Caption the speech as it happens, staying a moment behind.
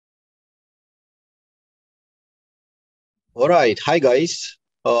All right. Hi, guys.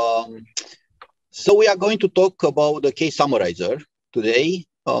 So we are going to talk about the case summarizer today.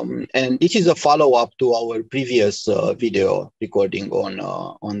 And this is a follow-up to our previous video recording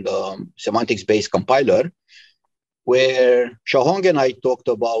on the semantics-based compiler, where Xiaohong and I talked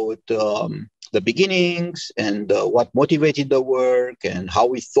about the beginnings and what motivated the work and how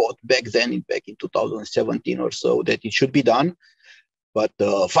we thought back in 2017 or so, that it should be done. But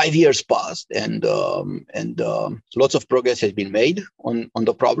 5 years passed, and lots of progress has been made on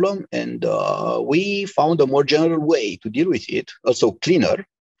the problem, and we found a more general way to deal with it, also cleaner,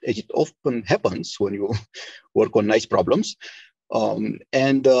 as it often happens when you work on nice problems.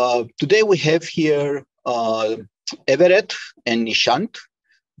 And today we have here Everett and Nishant,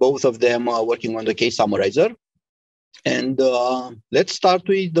 both of them are working on the case summarizer. And let's start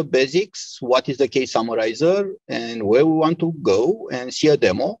with the basics. What is the case summarizer and where we want to go, and see a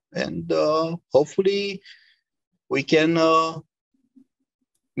demo. And hopefully we can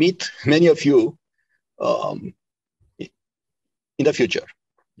meet many of you in the future.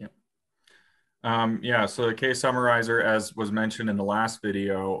 So the case summarizer, as was mentioned in the last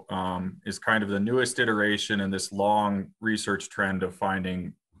video, is kind of the newest iteration in this long research trend of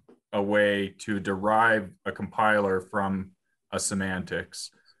finding a way to derive a compiler from a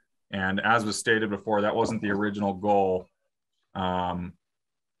semantics. And as was stated before, that wasn't the original goal. The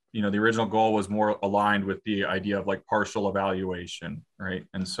original goal was more aligned with the idea of like partial evaluation, right?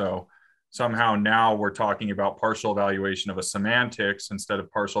 And so somehow now we're talking about partial evaluation of a semantics instead of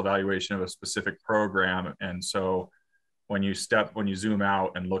partial evaluation of a specific program. And so when you zoom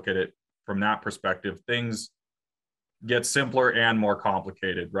out and look at it from that perspective, things get simpler and more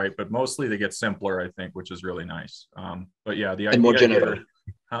complicated, right? But mostly they get simpler, I think, which is really nice. But yeah, the idea and more general,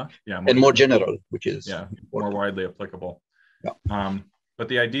 more general, which is more widely applicable. Yeah. But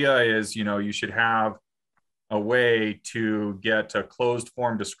the idea is, you should have a way to get a closed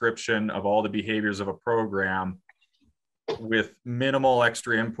form description of all the behaviors of a program with minimal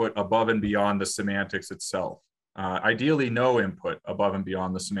extra input above and beyond the semantics itself. Ideally, no input above and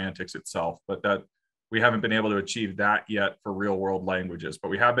beyond the semantics itself, but that we haven't been able to achieve that yet for real world languages, but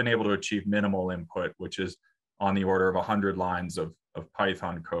we have been able to achieve minimal input, which is on the order of 100 lines of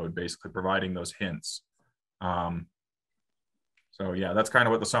Python code, basically providing those hints. So yeah, that's kind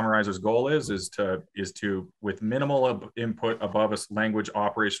of what the summarizer's goal is to, with minimal input above a language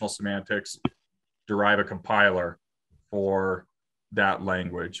operational semantics, derive a compiler for that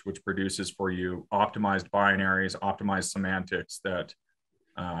language, which produces for you optimized binaries, optimized semantics that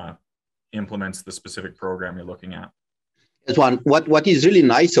implements the specific program you're looking at. What is really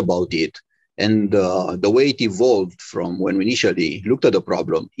nice about it, and the way it evolved from when we initially looked at the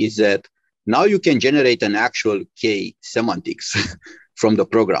problem, is that now you can generate an actual K semantics from the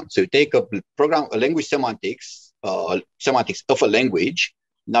program. So you take a language semantics of a language.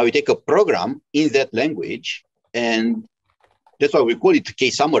 Now you take a program in that language, and that's why we call it K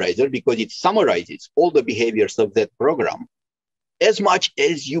summarizer, because it summarizes all the behaviors of that program as much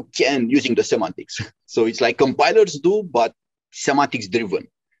as you can using the semantics. So it's like compilers do, but semantics driven,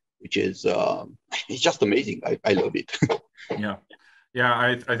 which is it's just amazing. I love it.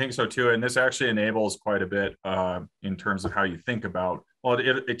 Yeah, I think so too. And this actually enables quite a bit in terms of how you think about, well,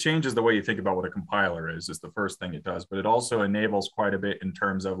 it changes the way you think about what a compiler is the first thing it does, but it also enables quite a bit in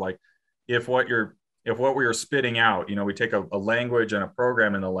terms of like, if what we were spitting out, we take a language and a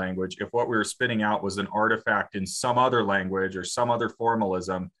program in the language, if what we were spitting out was an artifact in some other language or some other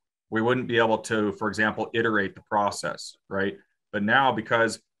formalism, we wouldn't be able to, for example, iterate the process, right? But now,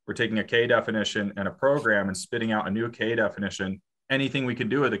 because we're taking a K definition and a program and spitting out a new K definition, anything we can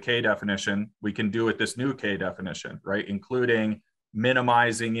do with a K definition, we can do with this new K definition, right? Including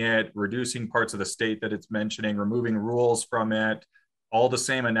minimizing it, reducing parts of the state that it's mentioning, removing rules from it, all the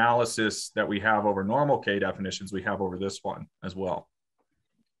same analysis that we have over normal K definitions, we have over this one as well.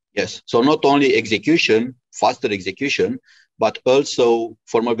 Yes, so not only execution, faster execution, but also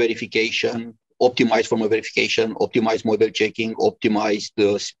formal verification, optimized formal verification, optimized model checking, optimized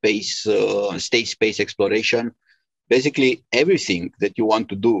state space exploration. Basically, everything that you want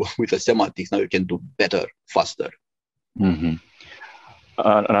to do with a semantics, now you can do better, faster. Mm-hmm.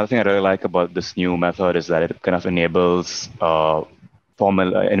 Another thing I really like about this new method is that it kind of enables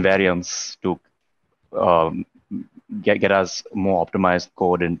formal invariants to get us more optimized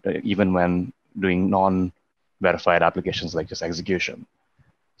code, and even when doing non-verified applications like just execution.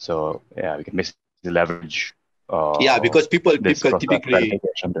 So yeah, we can basically leverage. Because people typically.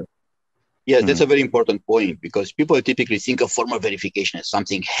 Yes, that's a very important point, because people typically think of formal verification as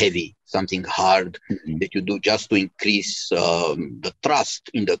something heavy, something hard that you do just to increase the trust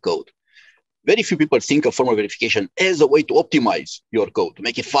in the code. very few people think of formal verification as a way to optimize your code, to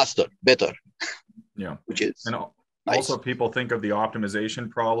make it faster, better. Yeah. Which is and nice. Also people think of the optimization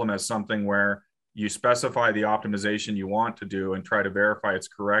problem as something where you specify the optimization you want to do and try to verify its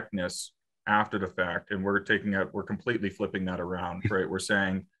correctness after the fact. And we're completely flipping that around, right? We're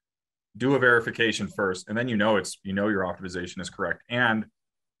saying, do a verification first, and then your optimization is correct, and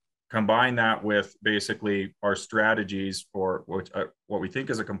combine that with basically our strategies for what we think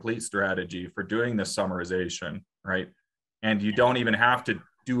is a complete strategy for doing this summarization, right? And you don't even have to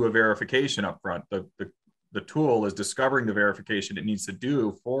do a verification up front. The tool is discovering the verification it needs to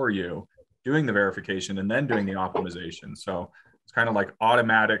do for you, doing the verification, and then doing the optimization. So it's kind of like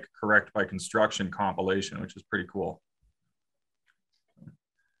automatic correct by construction compilation, which is pretty cool.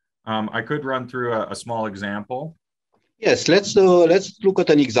 I could run through a small example. Yes, let's look at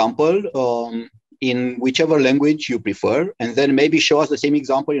an example in whichever language you prefer, and then maybe show us the same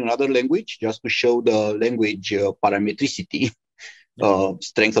example in another language, just to show the language parametricity,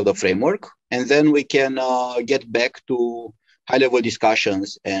 strength of the framework. And then we can get back to high-level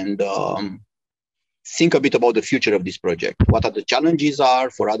discussions and think a bit about the future of this project. What are the challenges are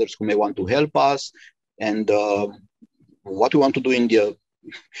for others who may want to help us, and what we want to do in the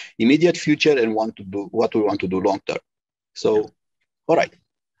immediate future, and what we want to do long term. So, all right.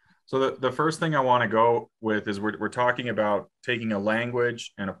 So the first thing I want to go with is we're talking about taking a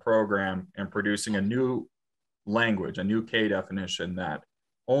language and a program and producing a new language, a new K definition that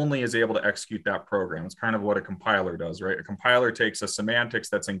only is able to execute that program. It's kind of what a compiler does, right? A compiler takes a semantics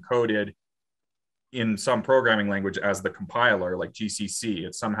that's encoded in some programming language as the compiler, like GCC.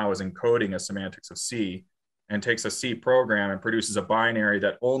 It somehow is encoding a semantics of C, and takes a C program and produces a binary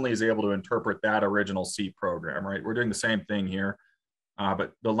that only is able to interpret that original C program, right? We're doing the same thing here.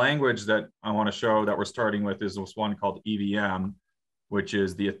 But the language that I want to show that we're starting with is this one called EVM, which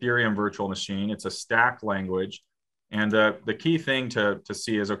is the Ethereum virtual machine. It's a stack language. And the key thing to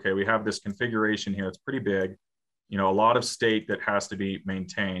see is, okay, we have this configuration here. It's pretty big, a lot of state that has to be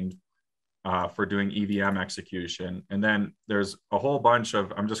maintained for doing EVM execution. And then there's a whole bunch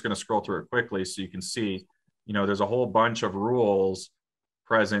of, I'm just going to scroll through it quickly so you can see, there's a whole bunch of rules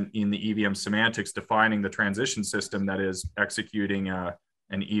present in the EVM semantics defining the transition system that is executing an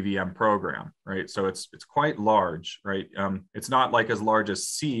EVM program, right? So it's quite large, right? It's not like as large as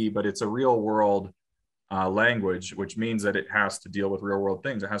C, but it's a real world language, which means that it has to deal with real world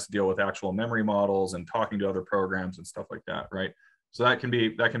things. It has to deal with actual memory models and talking to other programs and stuff like that, right? So that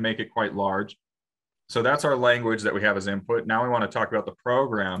can make it quite large. So that's our language that we have as input. Now we want to talk about the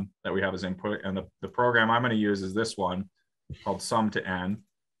program that we have as input. And the program I'm going to use is this one called sum to n.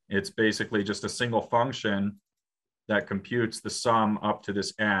 It's basically just a single function that computes the sum up to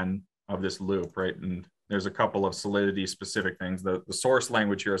this n of this loop, right? And there's a couple of Solidity specific things. The source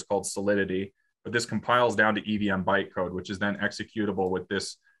language here is called Solidity, but this compiles down to EVM bytecode, which is then executable with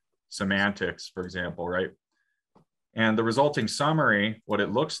this semantics, for example, right? And the resulting summary, what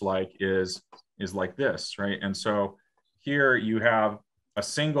it looks like is like this, right? And so here you have a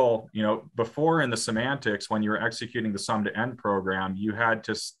single, before in the semantics, when you were executing the sum to n program, you had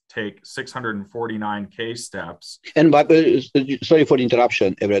to take 649 K steps. And sorry for the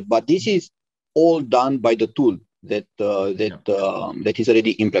interruption, Everett, but this is all done by the tool that is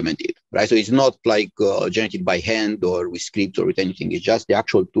already implemented, right? So it's not like generated by hand or with scripts or with anything. It's just the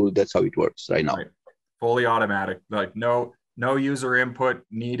actual tool. That's how it works right now. Right. Fully automatic, like no user input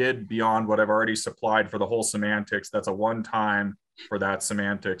needed beyond what I've already supplied for the whole semantics. That's a one-time for that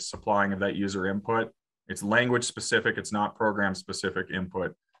semantics supplying of that user input. It's language specific. It's not program specific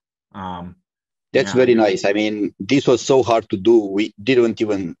input. That's very nice. I mean, this was so hard to do. We didn't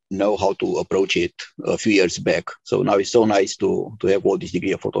even know how to approach it a few years back. So now it's so nice to have all this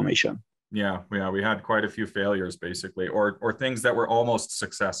degree of automation. Yeah, we had quite a few failures basically, or things that were almost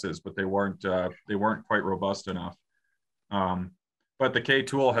successes, but they weren't quite robust enough. But the K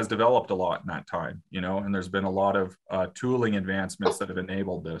tool has developed a lot in that time, and there's been a lot of tooling advancements that have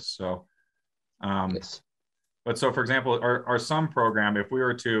enabled this. So, yes. But so, for example, our sum program, if we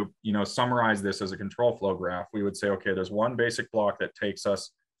were to, summarize this as a control flow graph, we would say, okay, there's one basic block that takes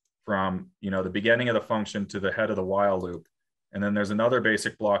us from, the beginning of the function to the head of the while loop. And then there's another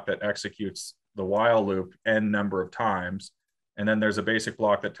basic block that executes the while loop n number of times. And then there's a basic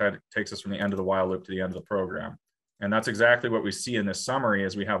block that takes us from the end of the while loop to the end of the program. And that's exactly what we see in this summary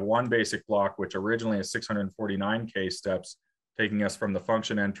is we have one basic block, which originally is 649 K steps, taking us from the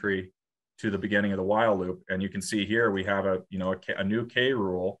function entry to the beginning of the while loop. And you can see here, we have a new K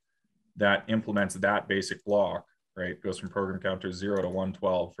rule that implements that basic block, right? It goes from program counter 0 to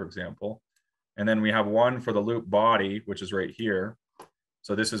 112, for example. And then we have one for the loop body, which is right here.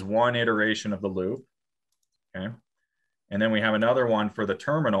 So this is one iteration of the loop, okay? And then we have another one for the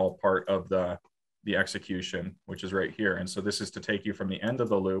terminal part of the execution, which is right here. And so this is to take you from the end of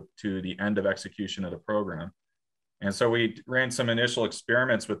the loop to the end of execution of the program. And so we ran some initial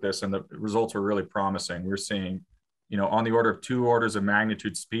experiments with this, and the results were really promising. We're seeing, on the order of 2 orders of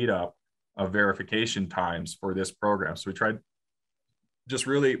magnitude speed up of verification times for this program. So we tried just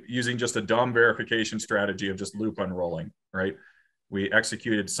really using just a dumb verification strategy of just loop unrolling, right? We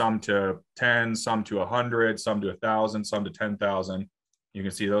executed some to 10, some to 100, some to 1,000, some to 10,000. You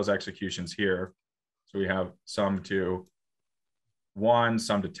can see those executions here. So we have some to 1,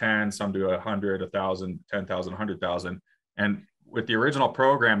 some to 10, some to 100, 1,000, 10,000, 100,000. And with the original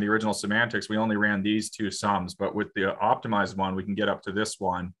program, the original semantics, we only ran these 2 sums, but with the optimized one, we can get up to this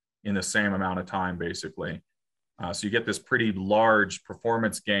one in the same amount of time, basically. So you get this pretty large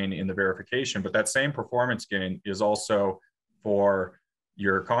performance gain in the verification, but that same performance gain is also for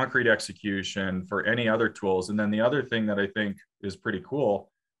your concrete execution, for any other tools. And then the other thing that I think is pretty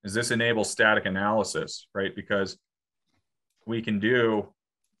cool is this enables static analysis, right? Because we can do,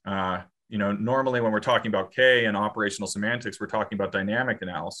 normally when we're talking about K and operational semantics, we're talking about dynamic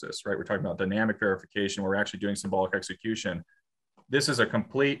analysis, right? We're talking about dynamic verification, where we're actually doing symbolic execution. This is a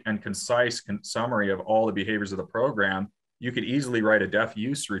complete and concise summary of all the behaviors of the program. You could easily write a def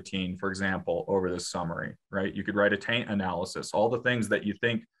use routine, for example, over this summary, right? You could write a taint analysis. All the things that you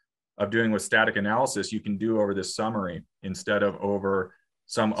think of doing with static analysis, you can do over this summary instead of over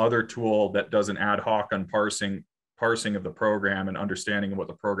some other tool that does an ad hoc on parsing of the program and understanding of what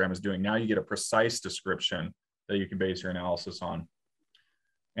the program is doing. Now you get a precise description that you can base your analysis on.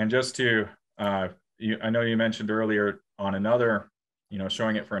 And just to, I know you mentioned earlier on another,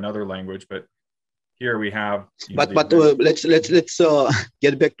 showing it for another language, but here we have. Let's get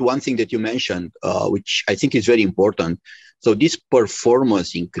back to one thing that you mentioned, which I think is very important. So this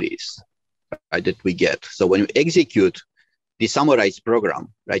performance increase, right, that we get. So when you execute the summarized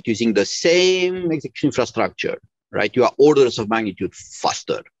program, right, using the same execution infrastructure, right, you are orders of magnitude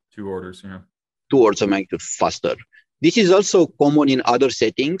faster. 2 orders, yeah. 2 orders of magnitude faster. This is also common in other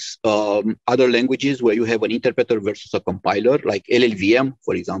settings, other languages where you have an interpreter versus a compiler, like LLVM,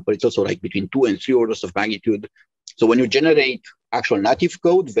 for example. It's also like between 2 and 3 orders of magnitude. So when you generate actual native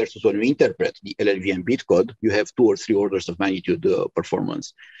code versus when you interpret the LLVM bitcode, you have 2 or 3 orders of magnitude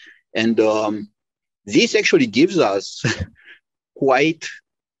performance. And this actually gives us quite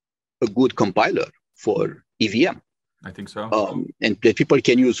a good compiler for EVM. I think so. And people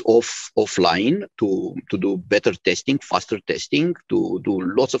can use offline to do better testing, faster testing, to do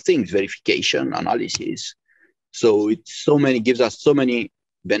lots of things, verification, analysis. So gives us so many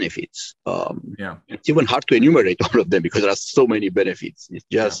benefits. It's even hard to enumerate all of them because there are so many benefits. It's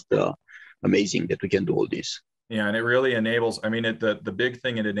just amazing that we can do all this. Yeah, and it really enables, the big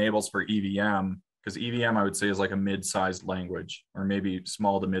thing it enables for EVM, because EVM, I would say, is like a mid-sized language, or maybe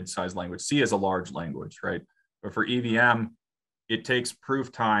small to mid-sized language. C is a large language, right? But for EVM, it takes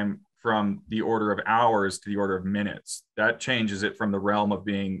proof time from the order of hours to the order of minutes. That changes it from the realm of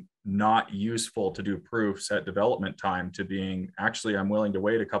being not useful to do proofs at development time to being, actually, I'm willing to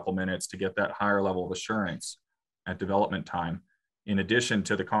wait a couple minutes to get that higher level of assurance at development time, in addition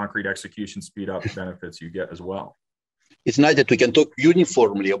to the concrete execution speed up benefits you get as well. It's nice that we can talk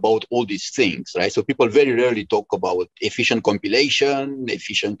uniformly about all these things, right? So people very rarely talk about efficient compilation,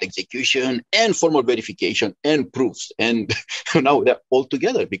 efficient execution, and formal verification and proofs. And now they're all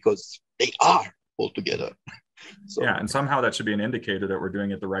together because they are all together. So, yeah, and somehow that should be an indicator that we're doing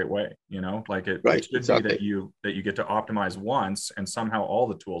it the right way. It should exactly. be that you get to optimize once, and somehow all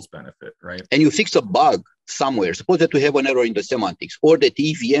the tools benefit, right? And you fix a bug somewhere. Suppose that we have an error in the semantics, or that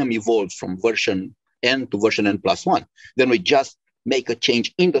EVM evolves from version N to version N+1. Then we just make a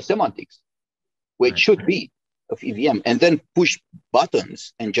change in the semantics, where it should be of EVM, and then push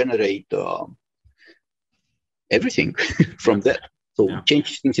buttons and generate everything from that. So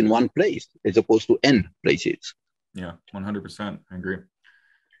change things in one place as opposed to N places. Yeah, 100%. I agree.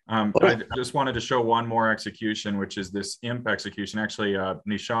 I just wanted to show one more execution, which is this imp execution. Actually,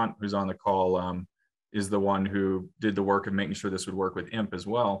 Nishant, who's on the call, is the one who did the work of making sure this would work with imp as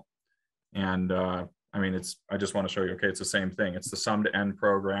well. And I just want to show you, okay, it's the same thing. It's the sum to n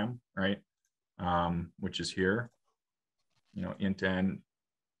program, right? Which is here, int n,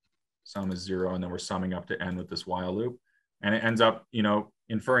 sum is 0, and then we're summing up to n with this while loop. And it ends up,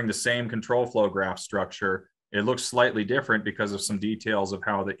 inferring the same control flow graph structure. It looks slightly different because of some details of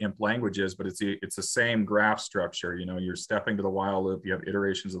how the imp language is, but it's the same graph structure. You're stepping to the while loop, you have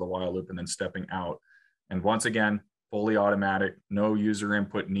iterations of the while loop, and then stepping out. And once again, fully automatic, no user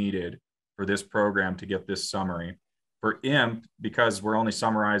input needed for this program to get this summary. For IMP, because we're only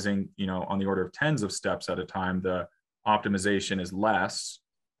summarizing, on the order of tens of steps at a time, the optimization is less,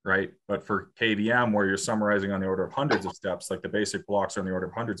 right? But for KVM, where you're summarizing on the order of hundreds of steps, like the basic blocks are on the order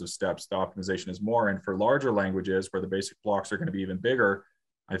of hundreds of steps, the optimization is more. And for larger languages where the basic blocks are going to be even bigger,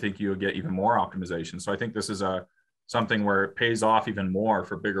 I think you'll get even more optimization. So I think this is something where it pays off even more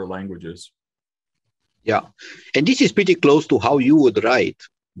for bigger languages. Yeah, and this is pretty close to how you would write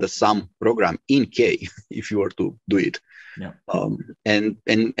the sum program in K if you were to do it. Yeah. And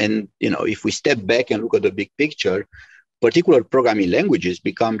if we step back and look at the big picture, particular programming languages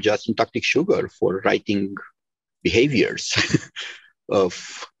become just syntactic sugar for writing behaviors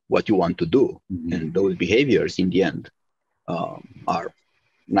of what you want to do. Mm-hmm. And those behaviors in the end are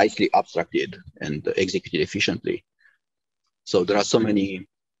nicely abstracted and executed efficiently. So there are so many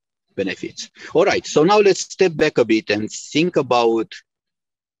benefits. All right, so now let's step back a bit and think about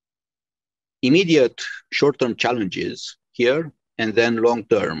immediate short-term challenges here, and then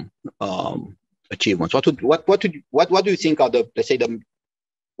long-term achievements. What do you think are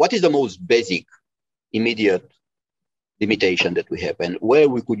what is the most basic immediate limitation that we have, and where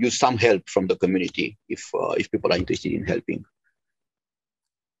we could use some help from the community if people are interested in helping?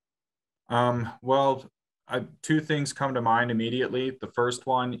 Well, two things come to mind immediately. The first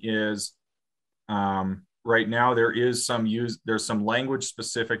one is right now there's some language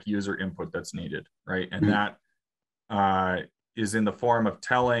specific user input that's needed, right? And mm-hmm. that is in the form of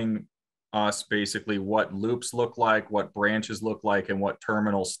telling us basically what loops look like, what branches look like, and what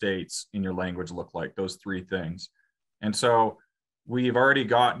terminal states in your language look like, those three things. And so we've already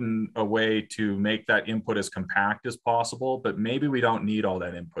gotten a way to make that input as compact as possible, but maybe we don't need all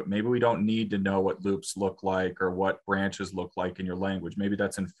that input. Maybe we don't need to know what loops look like or what branches look like in your language. Maybe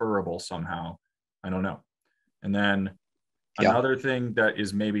that's inferable somehow. I don't know. And then another thing that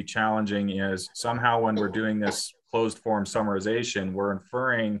is maybe challenging is somehow when we're doing this closed form summarization, we're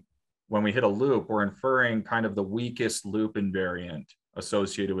inferring, when we hit a loop, we're inferring kind of the weakest loop invariant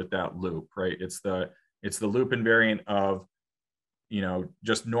associated with that loop, right? It's the loop invariant of,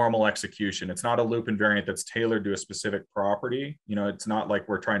 just normal execution. It's not a loop invariant that's tailored to a specific property. It's not like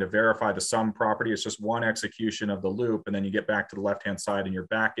we're trying to verify the sum property. It's just one execution of the loop. And then you get back to the left-hand side and you're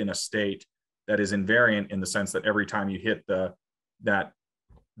back in a state that is invariant in the sense that every time you hit that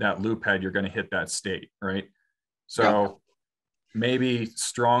loop head, you're going to hit that state, right? So maybe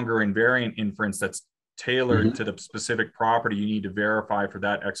stronger invariant inference that's tailored mm-hmm. to the specific property you need to verify for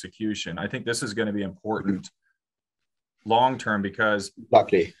that execution. I think this is going to be important long-term because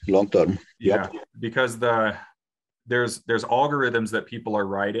long-term. Because there's algorithms that people are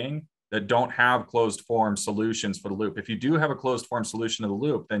writing that don't have closed form solutions for the loop. If you do have a closed form solution of the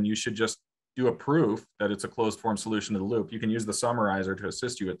loop, then you should just do a proof that it's a closed form solution of the loop. You can use the summarizer to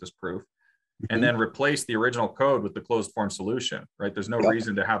assist you with this proof mm-hmm. and then replace the original code with the closed form solution, right? There's no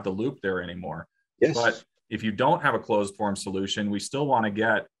reason to have the loop there anymore. Yes. But if you don't have a closed form solution, we still want to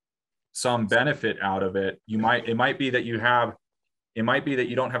get some benefit out of it. It might be that you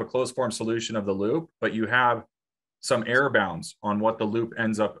don't have a closed form solution of the loop, but you have some error bounds on what the loop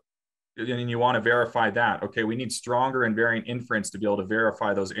ends up, and you want to verify that. Okay, we need stronger invariant inference to be able to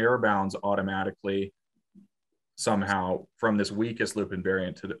verify those error bounds automatically somehow from this weakest loop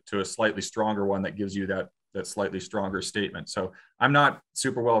invariant to a slightly stronger one that gives you that slightly stronger statement. So I'm not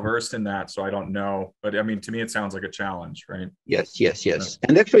super well versed in that, so I don't know. But I mean, to me, it sounds like a challenge, right? Yes.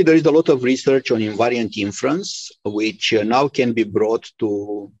 And actually, there is a lot of research on invariant inference, which now can be brought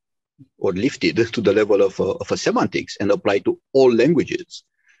to or lifted to the level of a semantics and applied to all languages.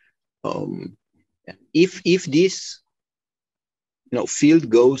 If this field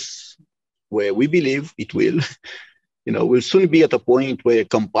goes where we believe it will, we'll soon be at a point where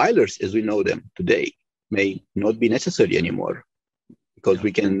compilers as we know them today may not be necessary anymore because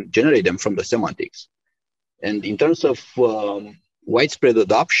we can generate them from the semantics. And in terms of widespread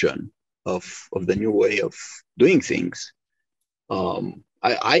adoption of the new way of doing things,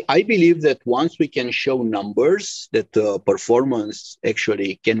 I believe that once we can show numbers that performance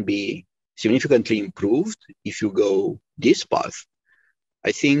actually can be significantly improved if you go this path,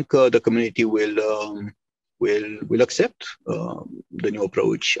 I think the community will accept the new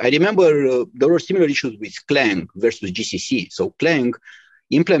approach. I remember there were similar issues with Clang versus GCC. So Clang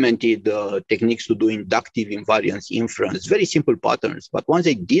implemented techniques to do inductive invariance inference, very simple patterns. But once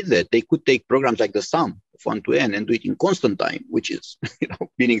they did that, they could take programs like the sum of 1 to n and do it in constant time, which is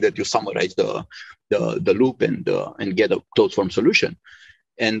meaning that you summarize the loop and get a closed form solution.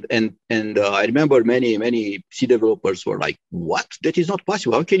 And I remember many C developers were like, "What? That is not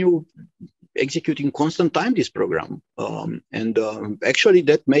possible. How can you execute in constant time this program?" Actually,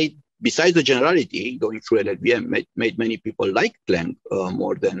 that made besides the generality, going through LLVM made many people like Clang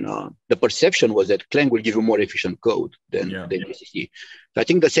more than the perception was that Clang will give you more efficient code than ACC. So I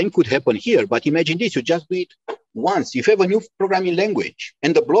think the same could happen here. But imagine this: you just do it once. If you have a new programming language,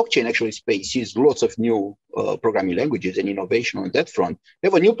 and the blockchain actually space sees lots of new programming languages and innovation on that front. You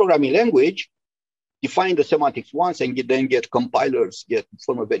have a new programming language, define the semantics once, and then get compilers, get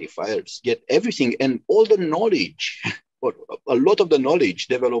formal verifiers, get everything, and all the knowledge, or a lot of the knowledge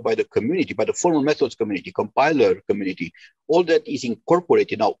developed by the community, by the formal methods community, compiler community, all that is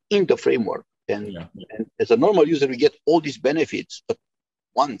incorporated now in the framework. And as a normal user, we get all these benefits at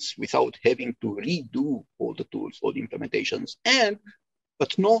once without having to redo all the tools, all the implementations, and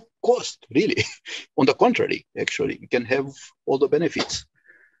at no cost, really. On the contrary, actually, you can have all the benefits.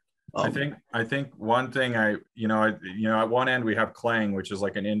 I think one thing at one end we have Clang, which is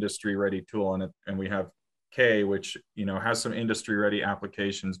like an industry ready tool, and we have K, which has some industry ready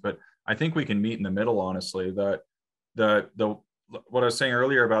applications. But I think we can meet in the middle, honestly. That what I was saying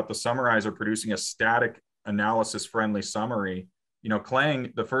earlier about the summarizer producing a static analysis friendly summary.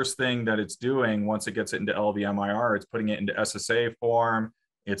 Clang, the first thing that it's doing once it gets it into LLVM-IR, it's putting it into SSA form.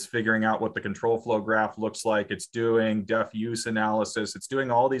 It's figuring out what the control flow graph looks like. It's doing def use analysis. It's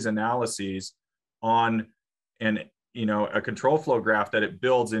doing all these analyses on a control flow graph that it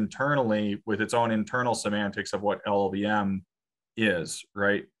builds internally with its own internal semantics of what LLVM is,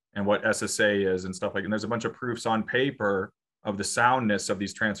 right? And what SSA is and stuff like that. And there's a bunch of proofs on paper of the soundness of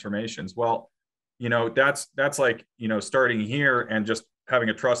these transformations. Well, that's like, starting here and just having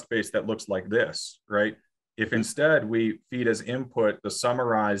a trust base that looks like this, right? If instead we feed as input the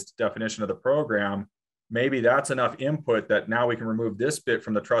summarized definition of the program, maybe that's enough input that now we can remove this bit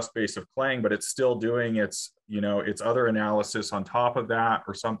from the trust base of Clang, but it's still doing its other analysis on top of that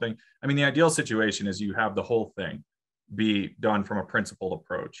or something. I mean, the ideal situation is you have the whole thing be done from a principled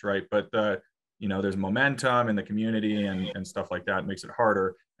approach, right? But there's momentum in the community and stuff like that. It makes it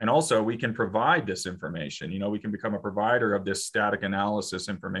harder. And also we can provide this information. We can become a provider of this static analysis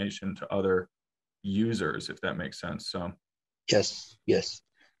information to other users, if that makes sense. So yes.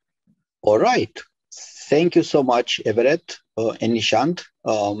 All right. Thank you so much, Everett and Nishant.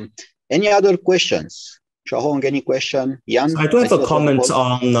 Any other questions? Xiaohong, any question? Jan? So I do have a comment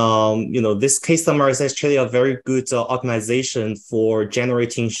on, this case summary is actually a very good organization for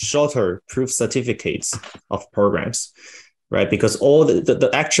generating shorter proof certificates of programs, right? Because all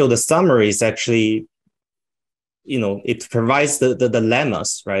the summary is actually, it provides the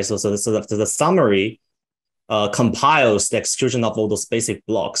lemmas, right? So the summary compiles the execution of all those basic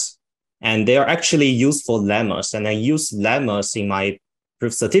blocks. And they are actually useful lemmas. And I use lemmas in my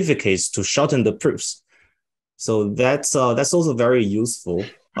proof certificates to shorten the proofs. So that's also very useful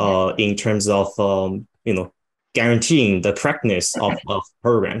in terms of, guaranteeing the correctness of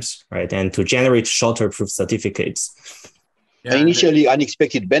programs, right? And to generate shorter proof certificates. Yeah. Initially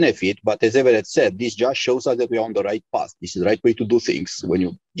unexpected benefit, but as Everett said, this just shows us that we're on the right path. This is the right way to do things. When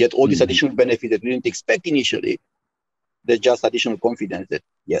you get all this additional benefit that we didn't expect initially, there's just additional confidence that,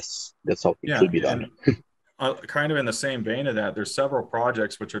 yes, that's how it should be done. Kind of in the same vein of that, there's several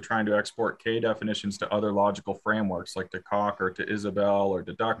projects which are trying to export K definitions to other logical frameworks like to Coq or to Isabelle or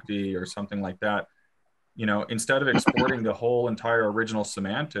Deducti or something like that. Instead of exporting the whole entire original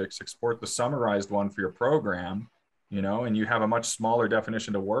semantics, export the summarized one for your program, and you have a much smaller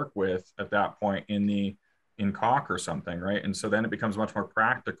definition to work with at that point in Coq or something, right? And so then it becomes much more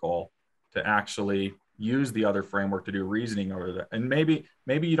practical to actually use the other framework to do reasoning over that. And maybe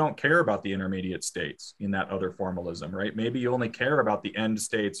you don't care about the intermediate states in that other formalism, right? Maybe you only care about the end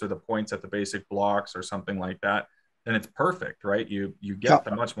states or the points at the basic blocks or something like that. Then it's perfect, right? You get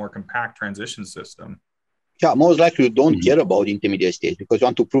the much more compact transition system. Yeah, most likely you don't care about intermediate states because you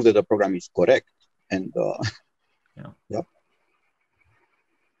want to prove that the program is correct. And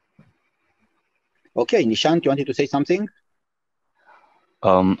Okay, Nishant, you wanted to say something?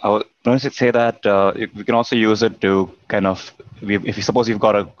 I was going to say that we can also use it to kind of, if you suppose you've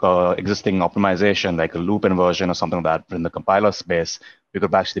got a existing optimization like a loop inversion or something like that in the compiler space, we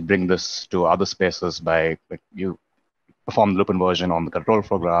could actually bring this to other spaces by you perform the loop inversion on the control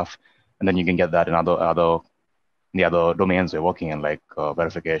flow graph, and then you can get that in the other domains we're working in, like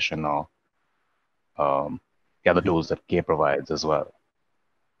verification or the other tools that K provides as well.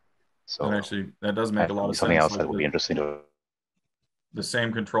 So and actually, that does make a lot of something sense. Else that would be interesting to. The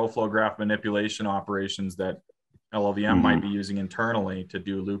same control flow graph manipulation operations that LLVM might be using internally to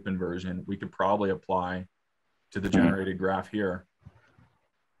do loop inversion, we could probably apply to the generated graph here.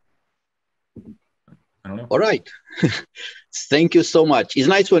 I don't know. All right. Thank you so much. It's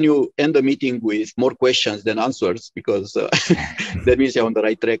nice when you end the meeting with more questions than answers, because that means you're on the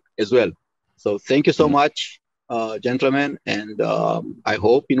right track as well. So thank you so much, gentlemen. And I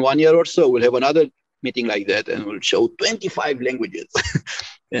hope in 1 year or so, we'll have another meeting like that, and we'll show 25 languages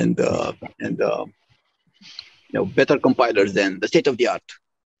and better compilers than the state of the art.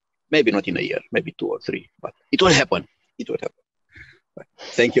 Maybe not in a year, maybe 2 or 3, but it will happen. It will happen.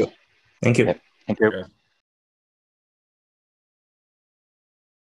 Thank you. Thank you. Thank you.